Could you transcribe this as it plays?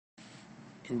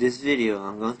In this video,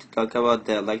 I'm going to talk about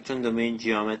the electron-domain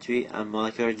geometry and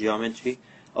molecular geometry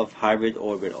of hybrid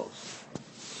orbitals.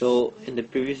 So, in the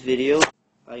previous video,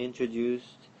 I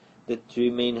introduced the three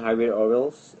main hybrid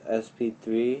orbitals,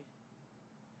 sp3,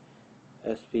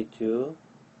 sp2,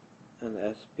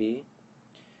 and sp.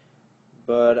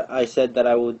 But I said that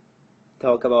I would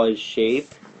talk about its shape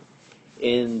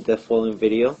in the following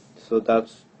video. So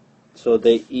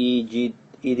the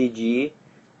EDG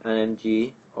and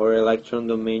MG, or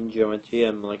electron-domain geometry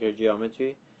and molecular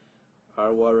geometry,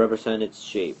 are what represent its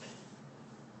shape.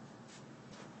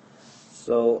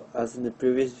 So, as in the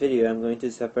previous video, I'm going to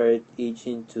separate each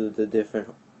into the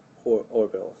different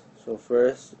orbitals. So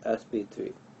first,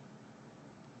 sp3.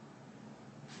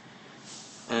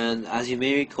 And as you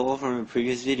may recall from a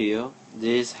previous video,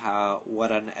 this is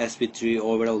what an sp3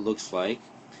 orbital looks like.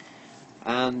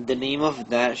 And the name of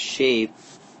that shape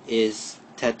is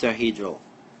tetrahedral.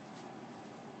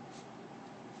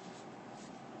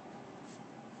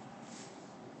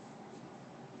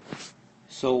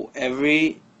 So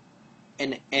any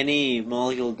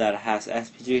molecule that has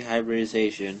sp3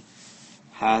 hybridization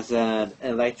has an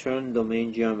electron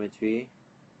domain geometry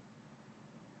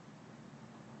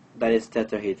that is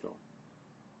tetrahedral.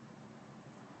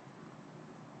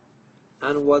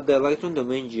 And what the electron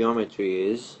domain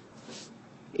geometry is,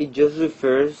 it just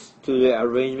refers to the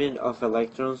arrangement of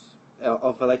electron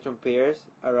pairs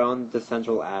around the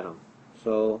central atom.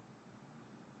 So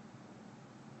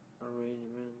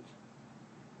arrangement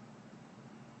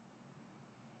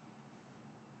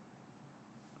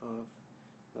of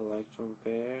electron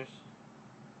pairs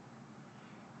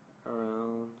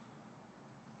around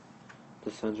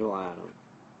the central atom.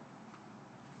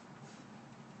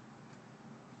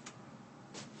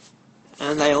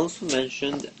 And I also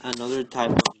mentioned another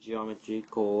type of geometry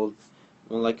called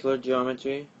molecular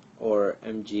geometry, or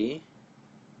MG,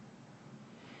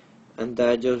 and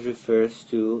that just refers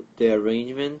to the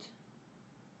arrangement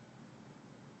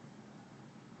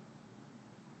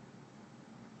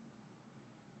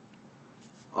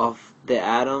of the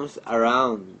atoms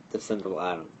around the central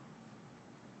atom.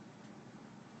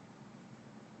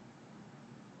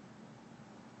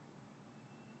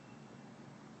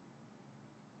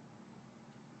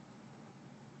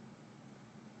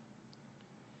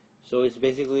 So it's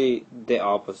basically the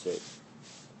opposite.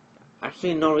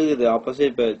 Actually, not really the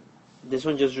opposite, but this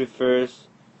one just refers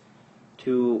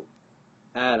to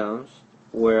atoms,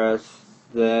 whereas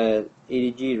the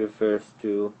EDG refers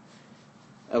to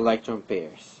electron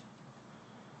pairs.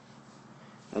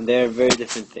 And they're very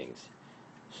different things.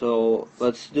 So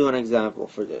let's do an example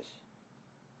for this.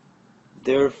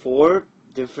 There are four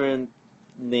different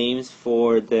names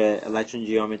for the electron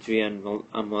geometry and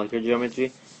molecular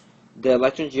geometry. The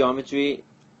electron geometry,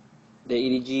 the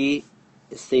EDG,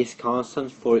 stays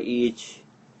constant for each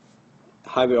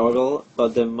hybrid orbital,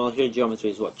 but the molecular geometry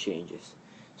is what changes.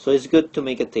 So it's good to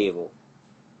make a table.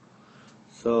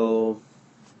 So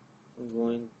I'm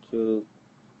going to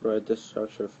write the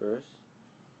structure first.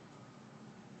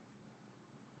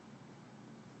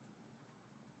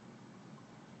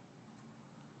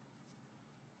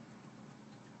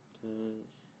 Then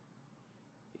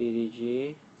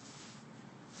EDG,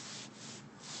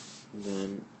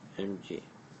 then MG.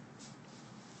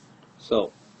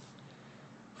 So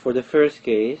for the first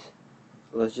case,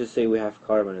 let's just say we have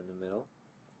carbon in the middle,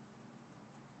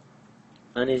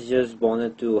 and it's just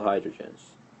bonded to hydrogens.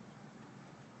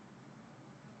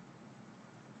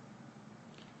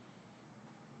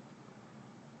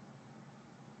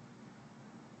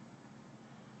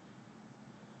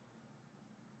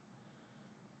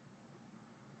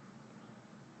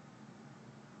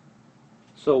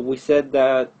 So we said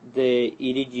that the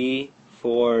EDG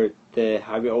for the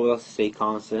hybrid orbitals stay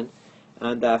constant,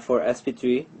 and that for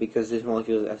sp3, because this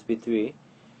molecule is sp3,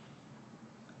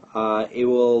 it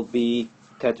will be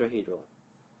tetrahedral.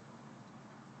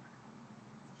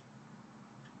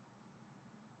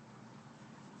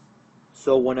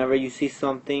 So whenever you see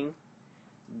something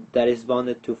that is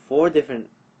bonded to four different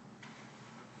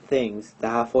things that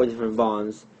have four different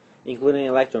bonds, including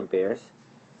electron pairs,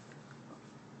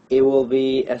 it will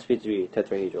be sp3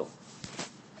 tetrahedral.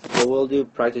 So we'll do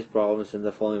practice problems in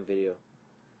the following video.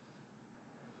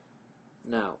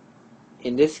 Now,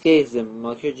 in this case, the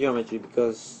molecular geometry,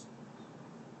 because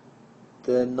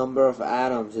the number of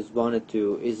atoms it's bonded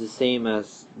to is the same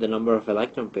as the number of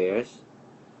electron pairs,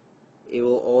 it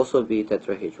will also be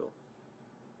tetrahedral.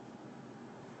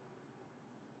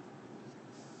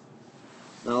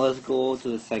 Now let's go to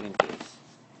the second case.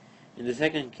 In the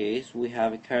second case, we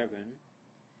have a carbon,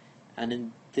 and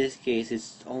in this case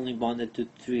it's only bonded to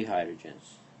 3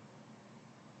 hydrogens.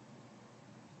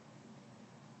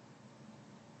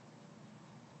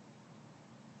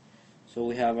 So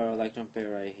we have our electron pair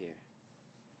right here.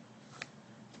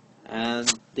 And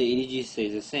the EDG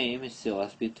stays the same, it's still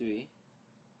sp3.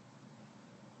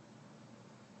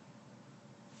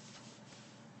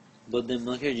 But the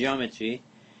molecular geometry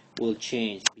will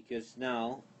change, because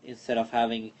now instead of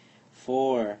having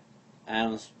 4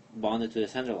 atoms bonded to the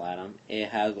central atom, it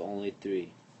has only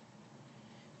 3.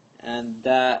 And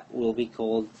that will be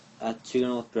called a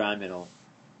trigonal pyramidal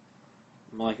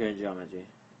molecular geometry.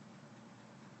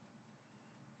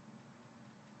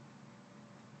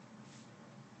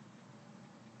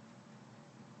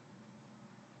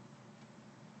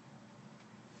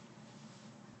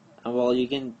 And well,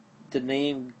 the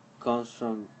name comes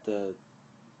from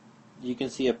you can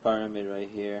see a pyramid right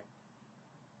here.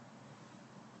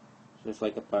 So it's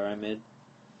like a pyramid,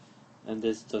 and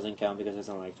this doesn't count because it's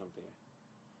an electron pair.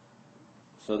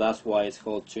 So that's why it's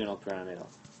called trigonal pyramidal.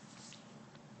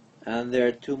 And there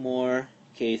are 2 more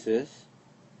cases.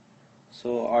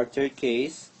 So our third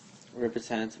case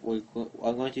represents, I'm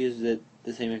going to use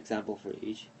the same example for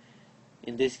each.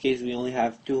 In this case, we only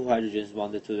have 2 hydrogens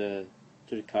bonded to the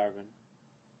carbon.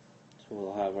 So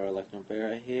we'll have our electron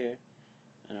pair right here,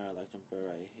 and our electron pair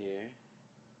right here.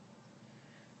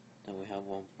 Then we have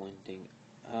one pointing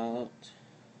out,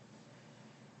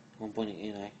 one pointing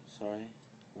in,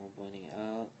 one pointing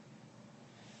out.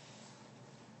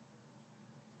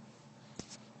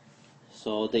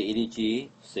 So the EDG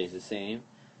stays the same,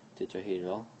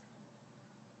 tetrahedral.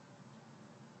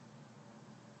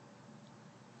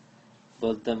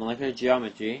 But the molecular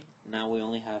geometry, now we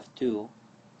only have 2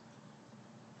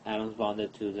 atoms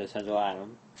bonded to the central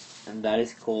atom, and that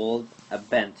is called a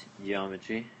bent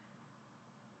geometry.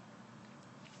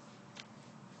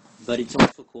 But it's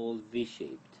also called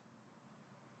V-shaped.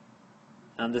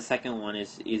 And the second one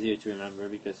is easier to remember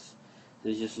because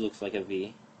this just looks like a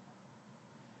V.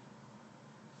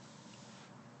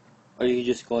 Or you can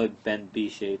just call it bent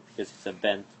B-shape because it's a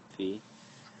bent V.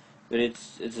 But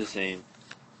it's the same.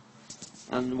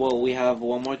 And well, we have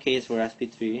one more case for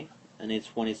sp3, and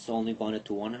it's when it's only bonded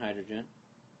to 1 hydrogen.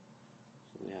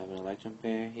 So we have an electron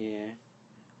pair here,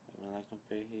 an electron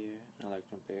pair here, an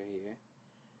electron pair here.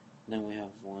 Then we have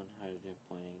 1 hydrogen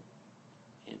pointing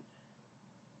in.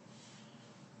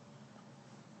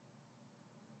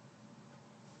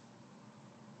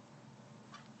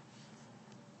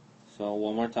 So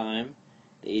one more time,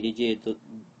 the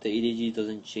EDG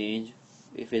doesn't change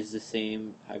if it's the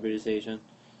same hybridization.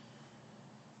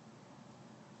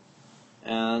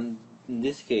 And in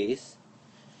this case,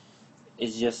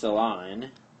 it's just a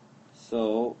line.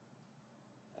 So,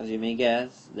 as you may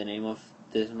guess, the name of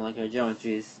this molecular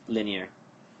geometry is linear.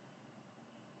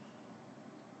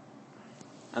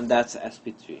 And that's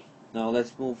sp3. Now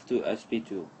let's move to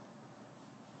sp2.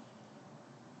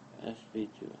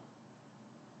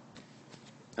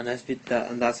 And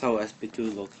that's how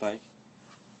sp2 looks like.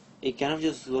 It kind of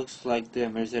just looks like the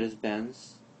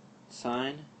Mercedes-Benz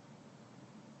sign.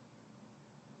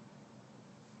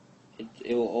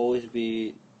 It will always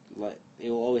be like,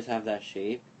 it will always have that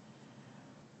shape,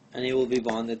 and it will be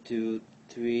bonded to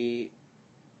 3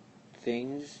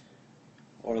 things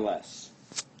or less.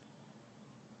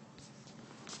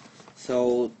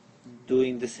 So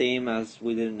doing the same as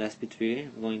we did in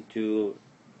sp3, I'm going to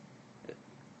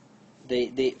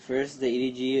first the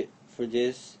EDG for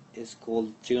this is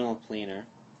called trigonal planar.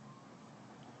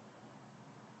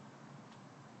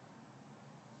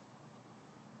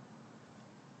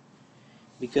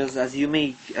 Because as you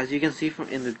can see from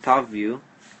in the top view,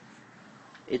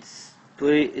 it's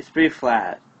pretty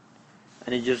flat,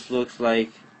 and it just looks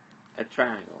like a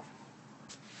triangle.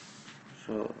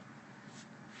 So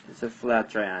it's a flat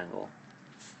triangle,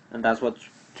 and that's what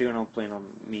trigonal planar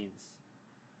means.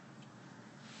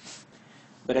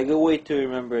 But a good way to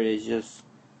remember it is just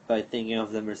by thinking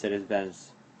of the Mercedes-Benz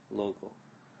logo.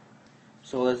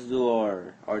 So let's do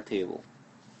our table.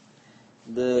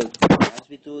 The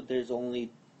sp2, there's only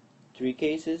 3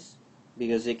 cases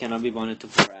because it cannot be bonded to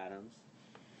 4 atoms.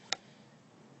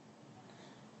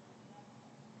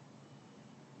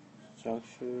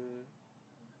 Structure,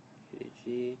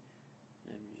 EDG,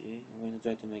 MG. I'm going to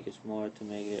try to make it smaller to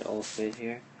make it all fit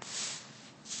here.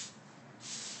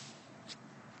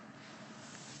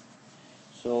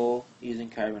 So using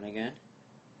carbon again.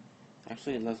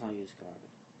 Actually, let's not use carbon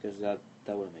because that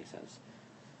wouldn't make sense.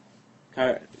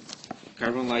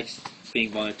 Carbon likes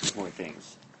being bonded to 4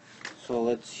 things. So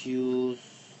let's use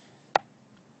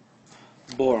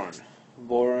boron.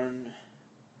 Boron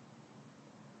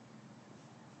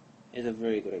is a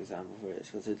very good example for this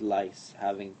because it likes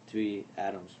having 3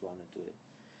 atoms bonded to it.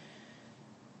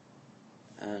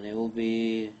 And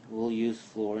we'll use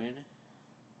fluorine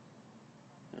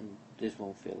and this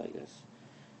won't feel like this.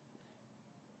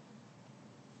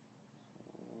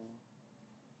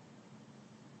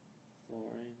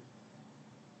 Fluorine.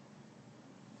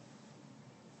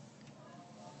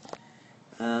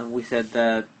 We said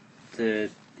that the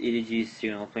EDG is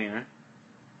signal planar.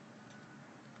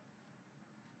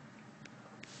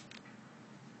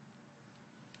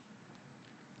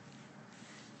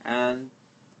 And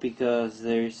because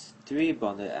there's 3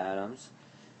 bonded atoms,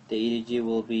 the EDG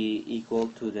will be equal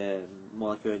to the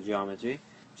molecular geometry,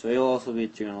 so it will also be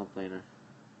trigonal planar.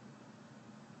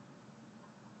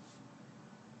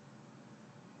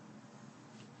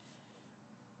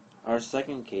 Our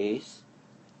second case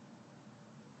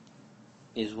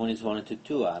is when it's 1 into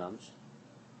 2 atoms.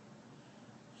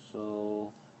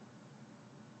 So,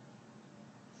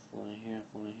 one in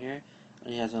here,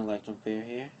 and it has an electron pair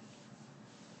here.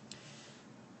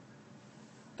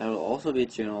 That will also be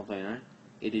trigonal planar.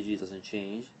 EDG doesn't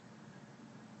change.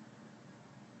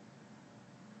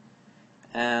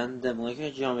 And the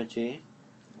molecular geometry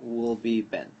will be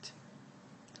bent,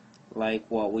 like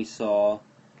what we saw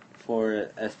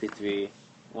for sp3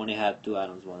 when it had 2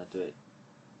 atoms bonded to it.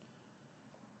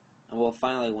 And well,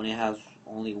 finally, when it has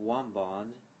only 1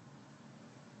 bond,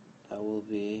 that will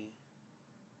be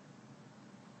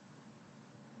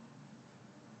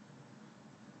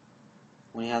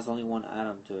when it has only 1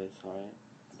 atom to it,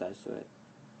 attached to it.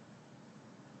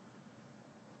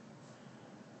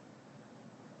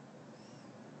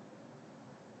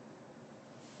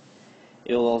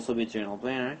 It will also be trigonal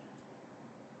planar,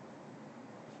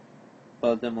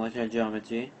 but the molecular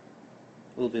geometry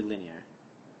will be linear.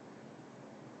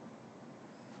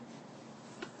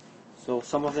 So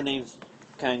some of the names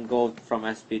can go from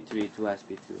sp3 to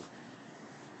sp2.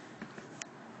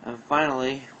 And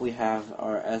finally, we have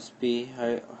our sp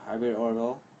hybrid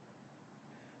orbital,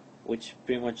 which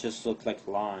pretty much just looked like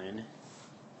a line,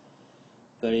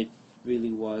 but it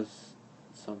really was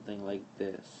something like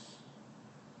this,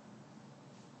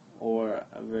 or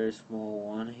a very small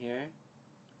one here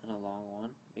and a long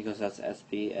one, because that's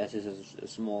sp. S is a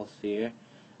small sphere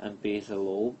and p is a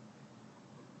lobe,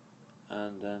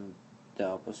 and then the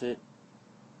opposite,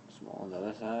 small on the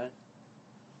other side,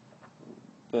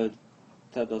 but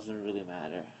that doesn't really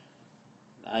matter.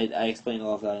 I explained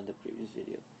all of that in the previous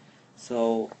video.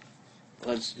 So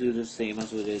let's do the same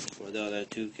as we did for the other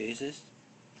 2 cases.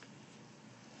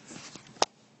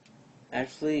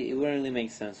 Actually, it wouldn't really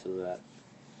make sense to do that,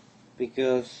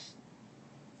 because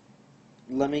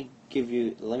let me show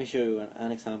you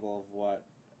an example of what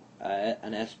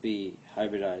an sp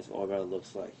hybridized orbital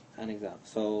looks like. An example.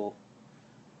 So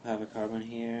I have a carbon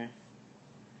here.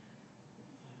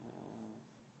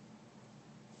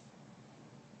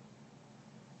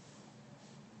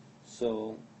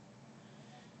 So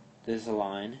this is a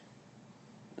line,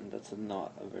 and that's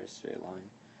not a very straight line,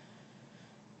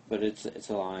 but it's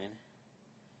a line.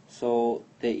 So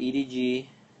the EDG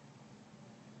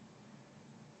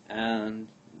and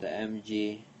the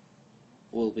MG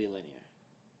will be linear.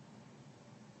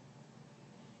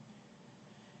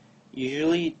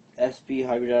 Usually sp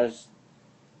hybridized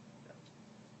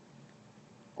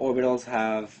orbitals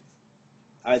have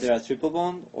either a triple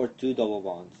bond or 2 double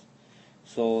bonds,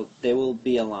 so they will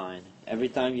be a line. Every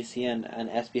time you see an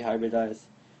sp hybridized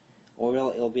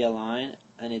orbital, it will be a line,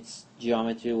 and its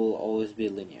geometry will always be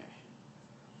linear.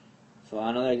 So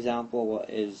another example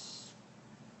is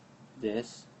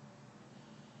this.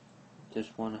 This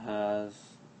one has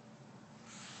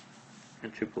a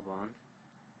triple bond,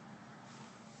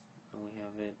 and we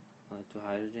have it on 2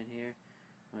 hydrogen here,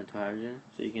 on 2 hydrogen.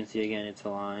 So you can see again it's a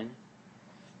line.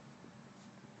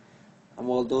 And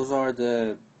well, those are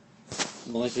the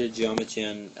molecular geometry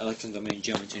and electron-domain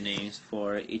geometry names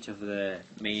for each of the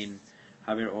main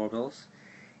hybrid orbitals.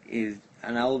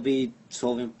 And I will be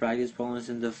solving practice problems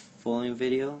in the following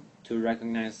video to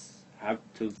recognize how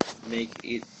to make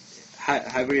it.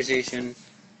 Hybridization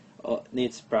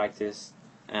needs practice,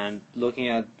 and looking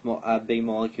at big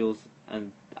molecules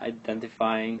and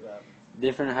identifying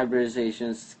different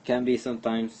hybridizations can be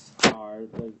sometimes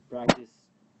hard, but practice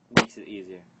makes it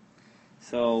easier.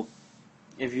 So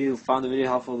if you found the video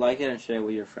helpful, like it and share it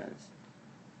with your friends.